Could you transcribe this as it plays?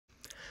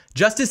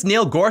Justice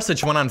Neil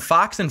Gorsuch went on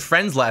Fox and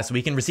Friends last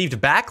week and received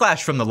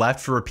backlash from the left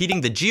for repeating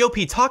the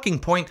GOP talking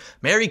point,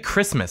 Merry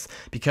Christmas,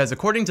 because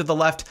according to the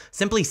left,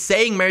 simply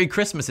saying Merry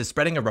Christmas is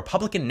spreading a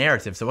Republican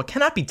narrative, so it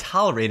cannot be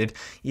tolerated,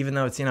 even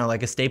though it's,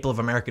 like a staple of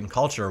American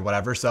culture or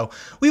whatever. So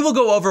we will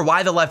go over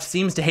why the left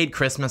seems to hate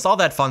Christmas, all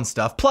that fun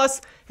stuff.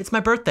 Plus, it's my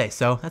birthday,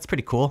 so that's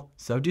pretty cool.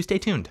 So do stay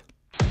tuned.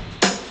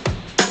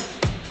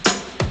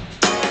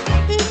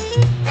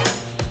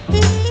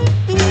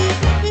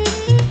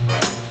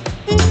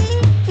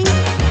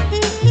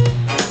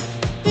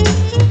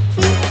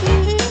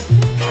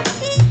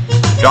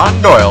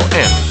 John Doyle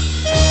in.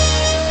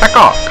 Heck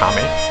off,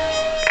 Commie.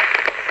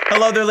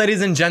 Hello there,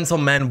 ladies and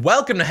gentlemen.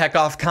 Welcome to Heck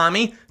Off,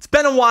 Commie. It's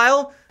been a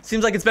while.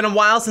 Seems like it's been a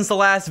while since the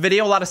last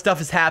video. A lot of stuff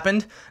has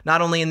happened,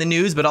 not only in the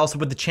news, but also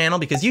with the channel,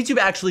 because YouTube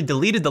actually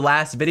deleted the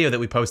last video that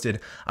we posted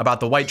about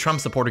the white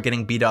Trump supporter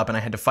getting beat up, and I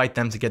had to fight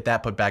them to get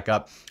that put back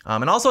up.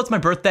 And also, it's my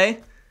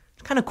birthday.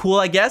 Kind of cool,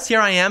 I guess. Here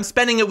I am,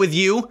 spending it with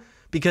you,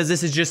 because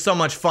this is just so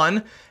much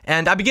fun.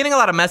 And I've been getting a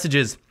lot of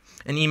messages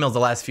and emails the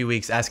last few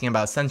weeks asking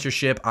about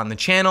censorship on the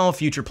channel,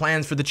 future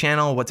plans for the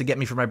channel, what to get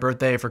me for my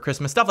birthday, for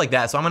Christmas, stuff like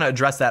that. So I'm going to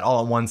address that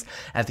all at once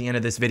at the end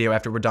of this video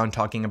after we're done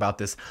talking about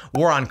this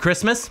war on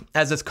Christmas,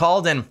 as it's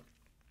called. And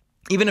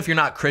even if you're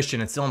not Christian,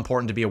 it's still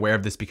important to be aware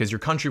of this because your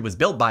country was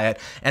built by it.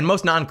 And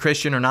most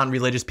non-Christian or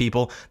non-religious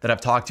people that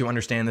I've talked to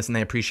understand this and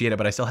they appreciate it.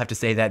 But I still have to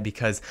say that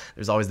because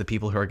there's always the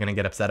people who are going to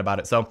get upset about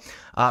it. So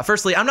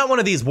firstly, I'm not one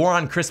of these war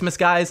on Christmas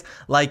guys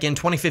like in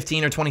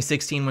 2015 or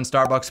 2016 when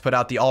Starbucks put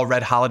out the all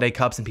red holiday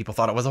cups and people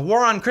thought it was a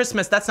war on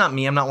Christmas. That's not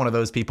me. I'm not one of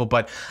those people.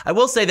 But I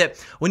will say that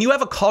when you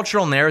have a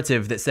cultural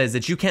narrative that says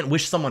that you can't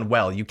wish someone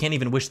well, you can't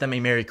even wish them a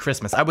Merry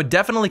Christmas, I would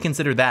definitely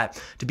consider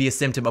that to be a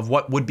symptom of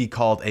what would be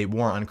called a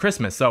war on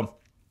Christmas. So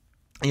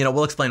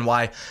we'll explain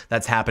why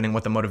that's happening,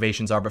 what the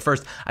motivations are. But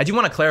first, I do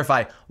want to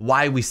clarify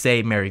why we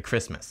say Merry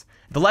Christmas.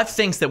 The left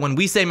thinks that when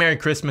we say Merry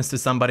Christmas to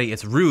somebody,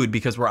 it's rude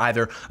because we're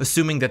either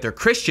assuming that they're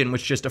Christian,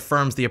 which just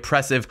affirms the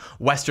oppressive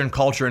Western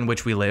culture in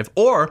which we live,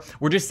 or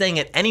we're just saying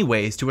it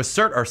anyways to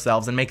assert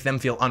ourselves and make them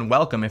feel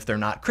unwelcome if they're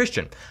not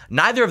Christian.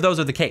 Neither of those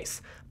are the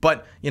case.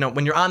 But,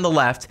 when you're on the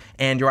left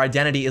and your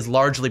identity is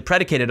largely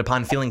predicated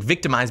upon feeling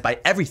victimized by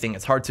everything,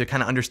 it's hard to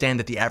kind of understand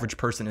that the average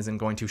person isn't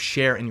going to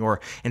share in your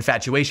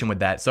infatuation with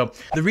that. So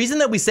the reason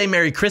that we say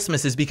Merry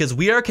Christmas is because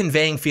we are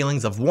conveying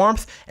feelings of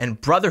warmth and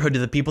brotherhood to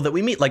the people that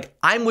we meet. Like,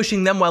 I'm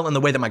wishing them well in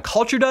the way that my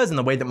culture does, in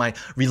the way that my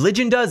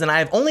religion does, and I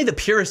have only the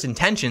purest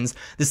intentions,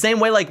 the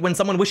same way like when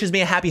someone wishes me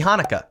a happy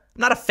Hanukkah.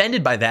 I'm not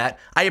offended by that.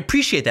 I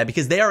appreciate that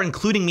because they are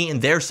including me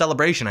in their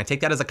celebration. I take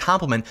that as a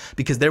compliment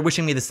because they're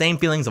wishing me the same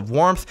feelings of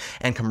warmth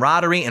and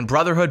camaraderie and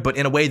brotherhood, but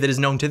in a way that is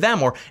known to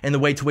them or in the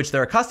way to which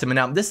they're accustomed. And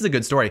now, this is a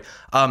good story.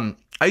 I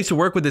used to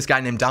work with this guy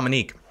named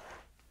Dominique.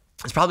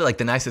 It's probably like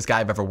the nicest guy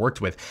I've ever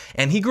worked with.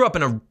 And he grew up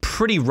in a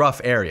pretty rough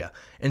area.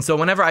 And so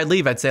whenever I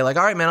leave, I'd say like,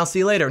 all right, man, I'll see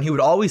you later. And he would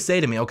always say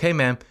to me, okay,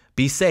 man,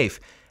 be safe.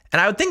 And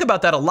I would think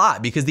about that a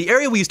lot because the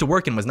area we used to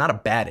work in was not a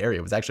bad area.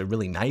 It was actually a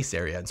really nice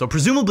area. And so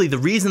presumably the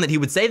reason that he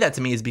would say that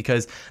to me is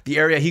because the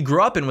area he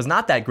grew up in was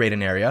not that great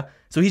an area.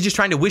 So he's just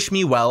trying to wish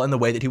me well in the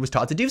way that he was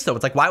taught to do so.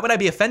 It's like, why would I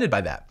be offended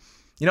by that?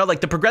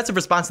 Like the progressive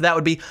response to that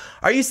would be,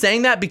 are you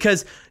saying that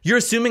because you're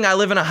assuming I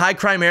live in a high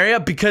crime area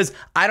because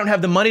I don't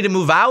have the money to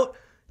move out?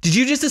 Did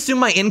you just assume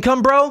my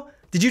income, bro?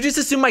 Did you just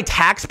assume my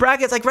tax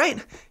bracket's like,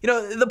 right?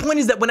 The point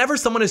is that whenever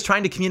someone is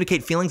trying to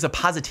communicate feelings of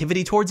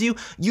positivity towards you,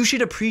 you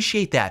should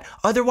appreciate that.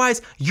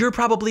 Otherwise, you're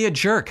probably a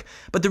jerk.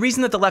 But the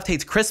reason that the left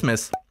hates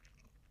Christmas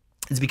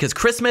is because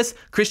Christmas,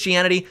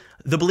 Christianity,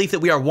 the belief that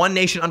we are one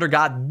nation under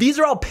God, these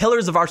are all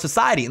pillars of our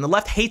society, and the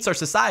left hates our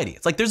society.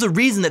 It's like there's a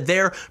reason that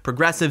they're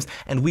progressives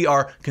and we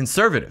are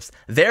conservatives.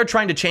 They're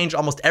trying to change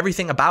almost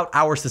everything about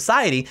our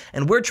society,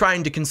 and we're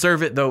trying to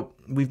conserve it, though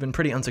we've been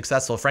pretty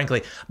unsuccessful,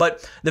 frankly.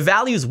 But the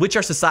values which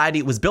our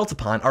society was built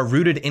upon are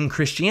rooted in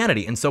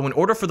Christianity. And so in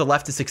order for the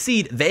left to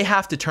succeed, they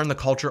have to turn the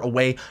culture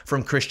away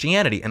from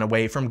Christianity and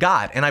away from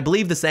God. And I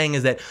believe the saying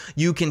is that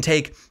you can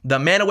take the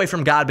man away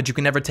from God, but you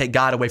can never take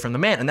God away from the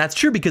man. And that's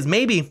true because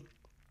maybe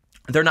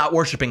they're not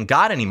worshiping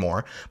God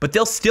anymore, but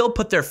they'll still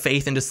put their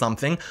faith into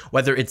something,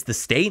 whether it's the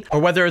state or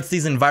whether it's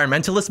these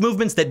environmentalist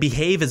movements that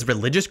behave as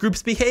religious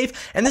groups behave.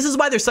 And this is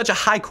why there's such a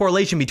high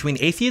correlation between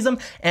atheism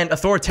and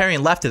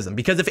authoritarian leftism.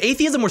 Because if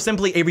atheism were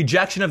simply a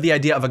rejection of the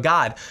idea of a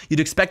God,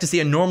 you'd expect to see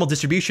a normal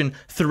distribution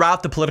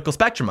throughout the political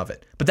spectrum of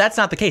it. But that's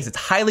not the case. It's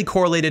highly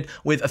correlated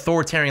with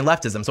authoritarian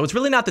leftism. So it's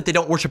really not that they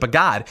don't worship a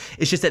God.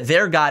 It's just that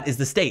their God is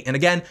the state. And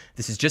again,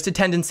 this is just a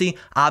tendency.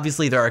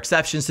 Obviously, there are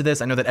exceptions to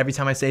this. I know that every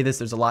time I say this,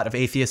 there's a lot of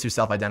atheists who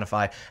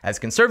self-identify as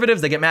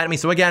conservatives. They get mad at me.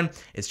 So again,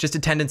 it's just a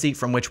tendency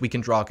from which we can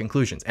draw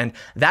conclusions. And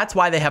that's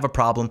why they have a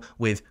problem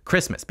with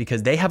Christmas,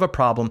 because they have a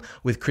problem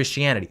with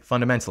Christianity,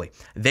 fundamentally.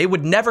 They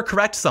would never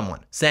correct someone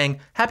saying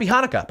Happy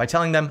Hanukkah by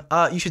telling them,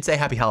 you should say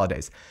Happy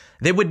Holidays.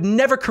 They would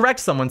never correct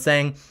someone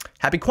saying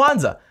Happy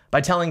Kwanzaa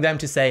by telling them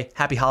to say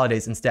happy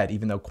holidays instead,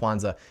 even though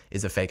Kwanzaa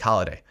is a fake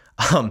holiday.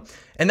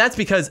 And that's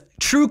because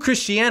true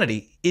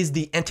Christianity is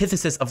the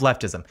antithesis of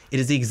leftism. It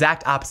is the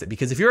exact opposite,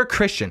 because if you're a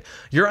Christian,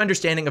 your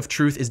understanding of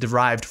truth is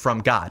derived from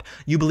God.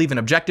 You believe in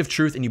objective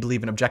truth and you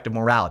believe in objective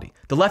morality.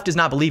 The left does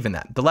not believe in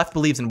that. The left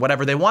believes in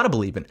whatever they want to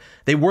believe in.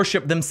 They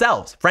worship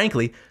themselves.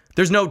 Frankly,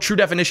 there's no true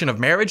definition of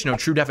marriage, no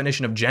true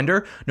definition of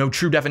gender, no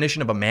true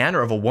definition of a man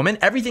or of a woman.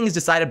 Everything is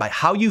decided by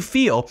how you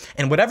feel,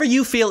 and whatever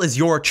you feel is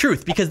your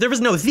truth, because there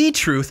is no the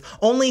truth,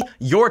 only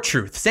your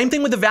truth. Same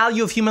thing with the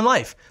value of human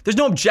life. There's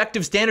no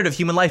objective standard of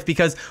human life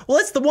because, well,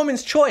 it's the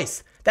woman's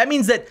choice. That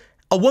means that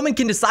a woman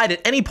can decide at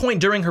any point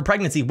during her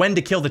pregnancy when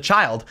to kill the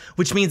child,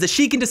 which means that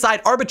she can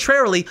decide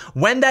arbitrarily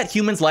when that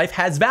human's life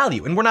has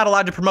value. And we're not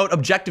allowed to promote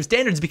objective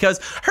standards because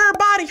her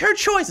body, her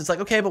choice. It's like,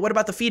 okay, but what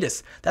about the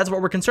fetus? That's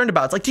what we're concerned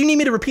about. It's like, do you need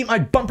me to repeat my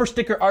bumper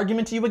sticker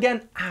argument to you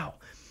again? Ow.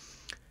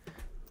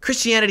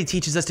 Christianity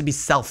teaches us to be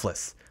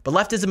selfless. But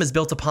leftism is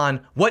built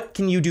upon, what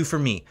can you do for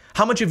me?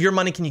 How much of your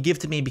money can you give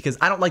to me because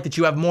I don't like that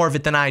you have more of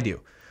it than I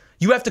do?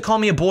 You have to call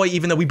me a boy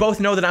even though we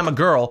both know that I'm a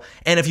girl,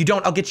 and if you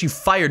don't, I'll get you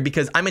fired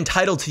because I'm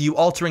entitled to you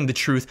altering the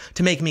truth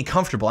to make me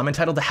comfortable. I'm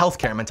entitled to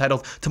healthcare. I'm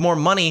entitled to more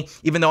money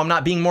even though I'm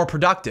not being more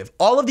productive.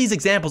 All of these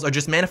examples are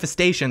just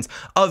manifestations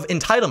of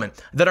entitlement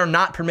that are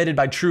not permitted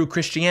by true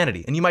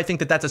Christianity. And you might think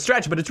that that's a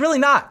stretch, but it's really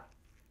not.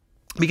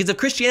 Because if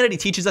Christianity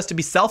teaches us to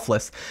be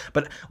selfless,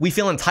 but we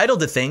feel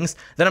entitled to things,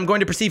 then I'm going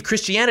to perceive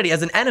Christianity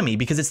as an enemy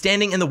because it's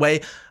standing in the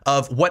way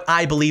of what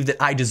I believe that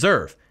I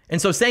deserve.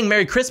 And so saying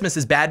Merry Christmas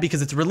is bad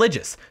because it's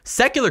religious.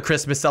 Secular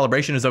Christmas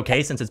celebration is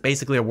okay since it's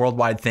basically a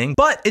worldwide thing,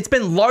 but it's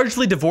been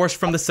largely divorced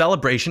from the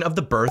celebration of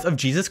the birth of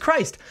Jesus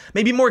Christ.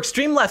 Maybe more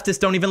extreme leftists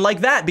don't even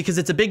like that because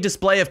it's a big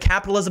display of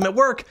capitalism at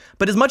work,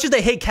 but as much as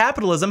they hate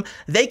capitalism,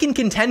 they can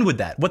contend with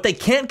that. What they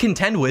can't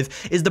contend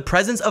with is the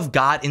presence of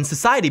God in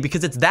society,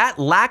 because it's that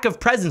lack of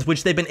presence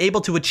which they've been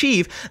able to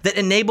achieve that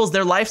enables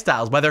their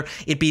lifestyles, whether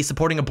it be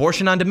supporting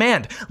abortion on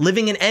demand,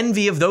 living in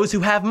envy of those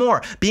who have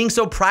more, being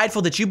so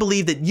prideful that you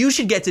believe that you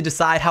should get to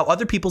decide how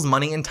other people's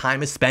money and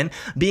time is spent,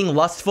 being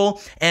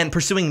lustful and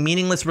pursuing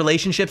meaningless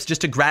relationships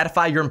just to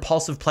gratify your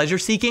impulsive pleasure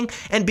seeking.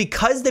 And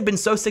because they've been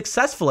so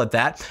successful at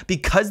that,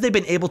 because they've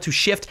been able to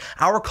shift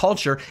our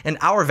culture and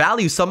our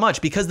values so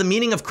much, because the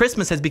meaning of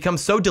Christmas has become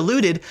so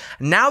diluted,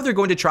 now they're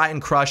going to try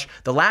and crush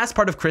the last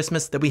part of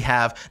Christmas that we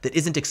have that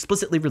isn't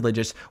explicitly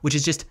religious, which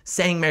is just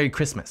saying Merry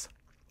Christmas.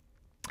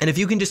 And if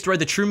you can destroy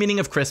the true meaning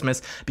of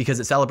Christmas because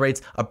it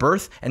celebrates a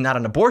birth and not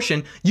an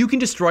abortion, you can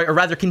destroy, or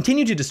rather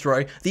continue to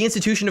destroy, the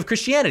institution of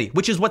Christianity,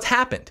 which is what's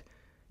happened.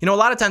 You know, a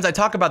lot of times I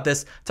talk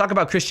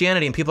about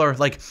Christianity, and people are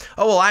like,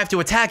 oh, well, I have to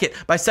attack it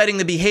by citing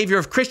the behavior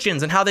of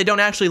Christians and how they don't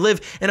actually live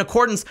in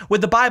accordance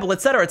with the Bible,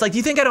 etc. It's like, do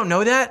you think I don't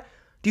know that?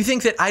 Do you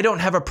think that I don't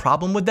have a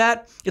problem with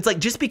that? It's like,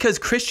 just because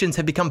Christians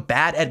have become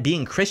bad at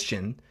being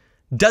Christian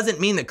doesn't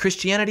mean that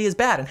Christianity is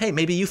bad. And hey,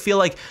 maybe you feel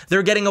like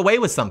they're getting away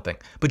with something,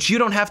 but you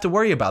don't have to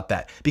worry about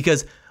that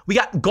because we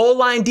got goal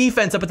line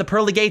defense up at the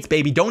pearly gates,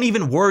 baby. Don't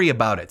even worry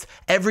about it.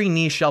 Every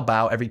knee shall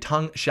bow, every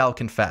tongue shall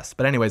confess.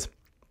 But anyways,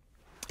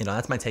 you know,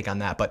 that's my take on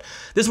that. But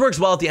this works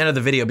well at the end of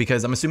the video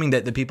because I'm assuming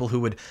that the people who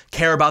would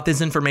care about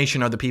this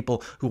information are the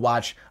people who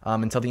watch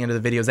until the end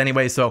of the videos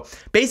anyway. So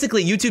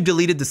basically, YouTube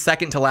deleted the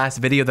second to last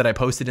video that I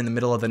posted in the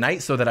middle of the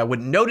night so that I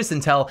wouldn't notice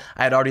until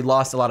I had already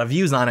lost a lot of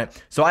views on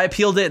it. So I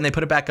appealed it and they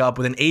put it back up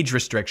with an age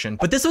restriction.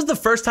 But this was the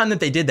first time that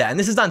they did that. And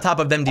this is on top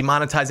of them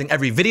demonetizing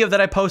every video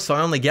that I post. So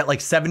I only get like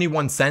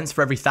 71 cents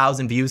for every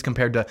 1,000 views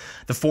compared to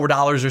the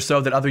 $4 or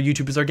so that other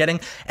YouTubers are getting.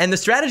 And the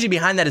strategy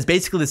behind that is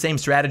basically the same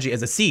strategy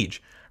as a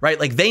siege. Right?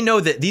 Like, they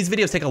know that these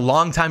videos take a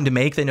long time to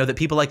make. They know that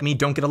people like me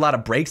don't get a lot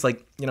of breaks.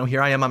 Like, you know,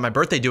 here I am on my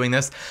birthday doing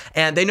this.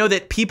 And they know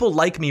that people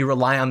like me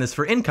rely on this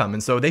for income.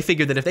 And so they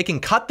figured that if they can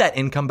cut that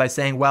income by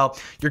saying, well,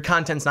 your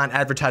content's not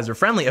advertiser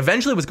friendly,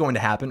 eventually what's going to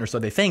happen, or so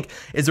they think,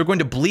 is they're going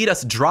to bleed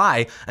us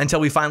dry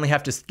until we finally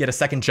have to get a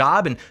second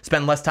job and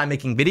spend less time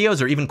making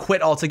videos or even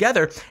quit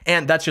altogether.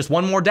 And that's just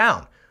one more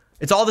down.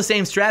 It's all the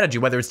same strategy,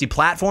 whether it's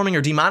deplatforming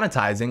or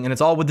demonetizing, and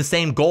it's all with the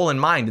same goal in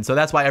mind. And so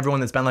that's why everyone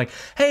that's been like,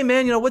 hey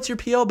man, you know, what's your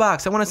PO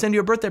box? I want to send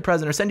you a birthday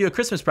present or send you a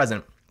Christmas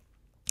present.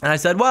 And I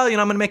said, well, you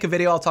know, I'm going to make a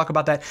video. I'll talk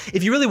about that.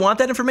 If you really want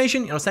that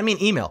information, you know, send me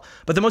an email.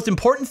 But the most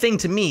important thing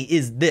to me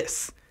is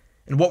this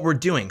and what we're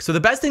doing. So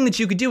the best thing that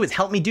you could do is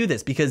help me do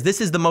this, because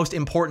this is the most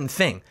important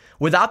thing.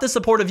 Without the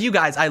support of you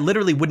guys, I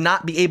literally would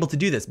not be able to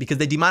do this because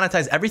they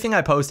demonetize everything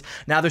I post.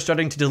 Now they're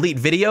starting to delete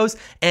videos,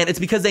 and it's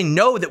because they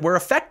know that we're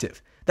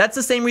effective. That's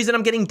the same reason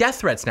I'm getting death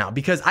threats now,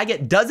 because I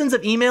get dozens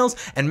of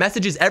emails and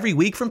messages every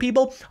week from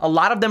people, a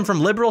lot of them from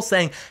liberals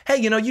saying, hey,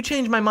 you know, you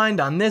changed my mind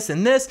on this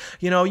and this,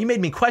 you know, you made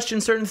me question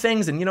certain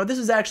things, and, you know, this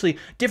is actually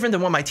different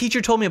than what my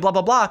teacher told me, blah,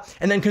 blah, blah.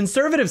 And then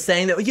conservatives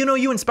saying that, you know,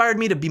 you inspired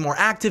me to be more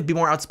active, be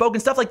more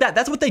outspoken, stuff like that.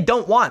 That's what they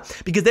don't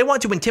want, because they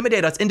want to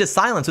intimidate us into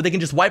silence so they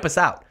can just wipe us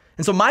out.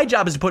 And so my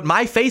job is to put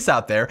my face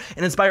out there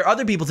and inspire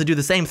other people to do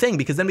the same thing,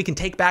 because then we can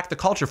take back the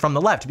culture from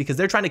the left, because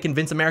they're trying to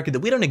convince America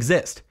that we don't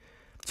exist.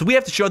 So we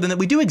have to show them that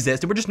we do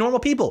exist and we're just normal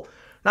people,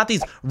 not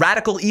these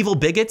radical evil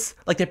bigots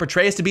like they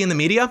portray us to be in the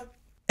media.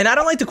 And I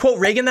don't like to quote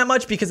Reagan that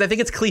much because I think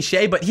it's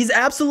cliche, but he's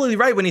absolutely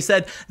right when he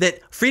said that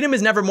freedom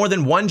is never more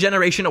than one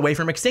generation away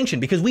from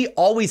extinction, because we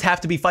always have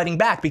to be fighting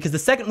back, because the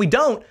second we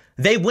don't,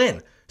 they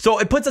win. So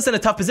it puts us in a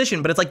tough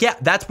position, but it's like, yeah,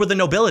 that's where the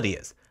nobility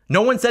is.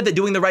 No one said that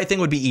doing the right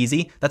thing would be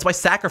easy. That's why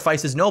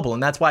sacrifice is noble.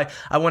 And that's why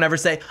I won't ever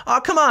say, oh,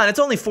 come on, it's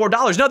only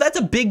 $4. No, that's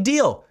a big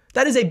deal.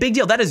 That is a big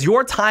deal. That is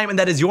your time and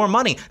that is your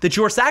money that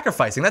you're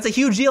sacrificing. That's a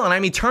huge deal, and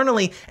I'm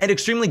eternally and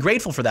extremely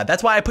grateful for that.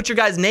 That's why I put your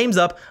guys' names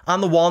up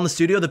on the wall in the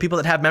studio, the people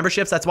that have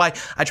memberships. That's why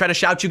I try to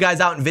shout you guys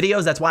out in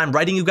videos. That's why I'm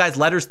writing you guys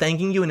letters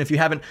thanking you, and if you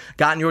haven't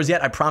gotten yours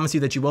yet, I promise you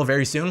that you will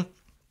very soon.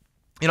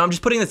 You know, I'm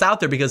just putting this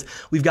out there because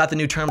we've got the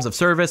new terms of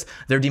service.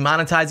 They're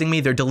demonetizing me.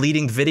 They're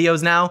deleting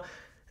videos now.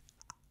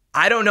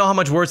 I don't know how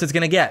much worse it's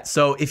gonna get.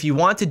 So if you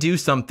want to do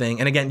something,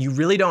 and again, you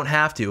really don't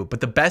have to, but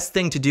the best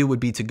thing to do would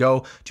be to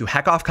go to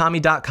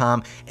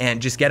heckoffcommie.com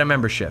and just get a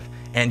membership.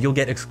 And you'll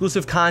get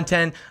exclusive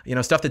content, you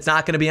know, stuff that's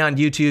not gonna be on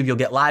YouTube. You'll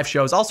get live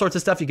shows, all sorts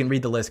of stuff. You can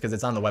read the list because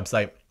it's on the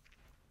website.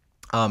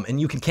 And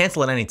you can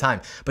cancel at any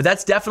time. But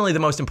that's definitely the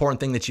most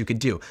important thing that you could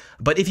do.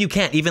 But if you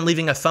can't, even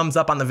leaving a thumbs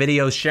up on the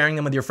videos, sharing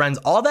them with your friends,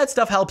 all that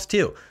stuff helps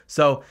too.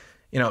 So,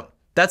 you know,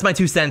 that's my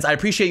 2 cents. I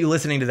appreciate you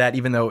listening to that,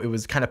 even though it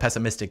was kind of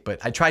pessimistic, but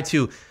I try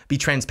to be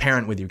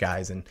transparent with you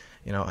guys. And,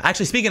 you know,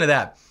 actually speaking of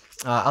that,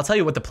 I'll tell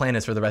you what the plan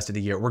is for the rest of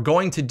the year. We're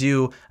going to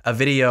do a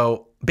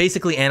video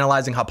basically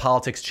analyzing how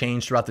politics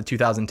changed throughout the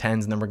 2010s,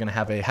 and then we're going to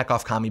have a Heck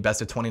Off Commie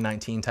Best of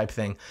 2019 type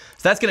thing.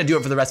 So that's going to do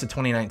it for the rest of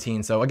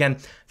 2019. So again,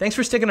 thanks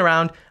for sticking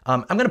around.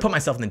 I'm going to put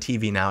myself in the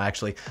TV now,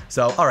 actually.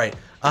 So, all right.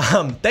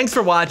 Thanks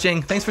for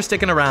watching. Thanks for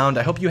sticking around.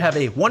 I hope you have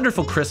a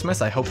wonderful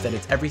Christmas. I hope that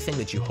it's everything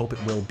that you hope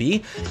it will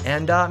be.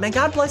 And may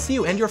God bless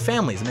you and your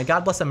families. And may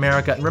God bless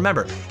America. And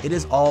remember, it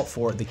is all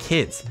for the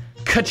kids.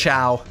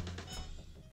 Ka-chow.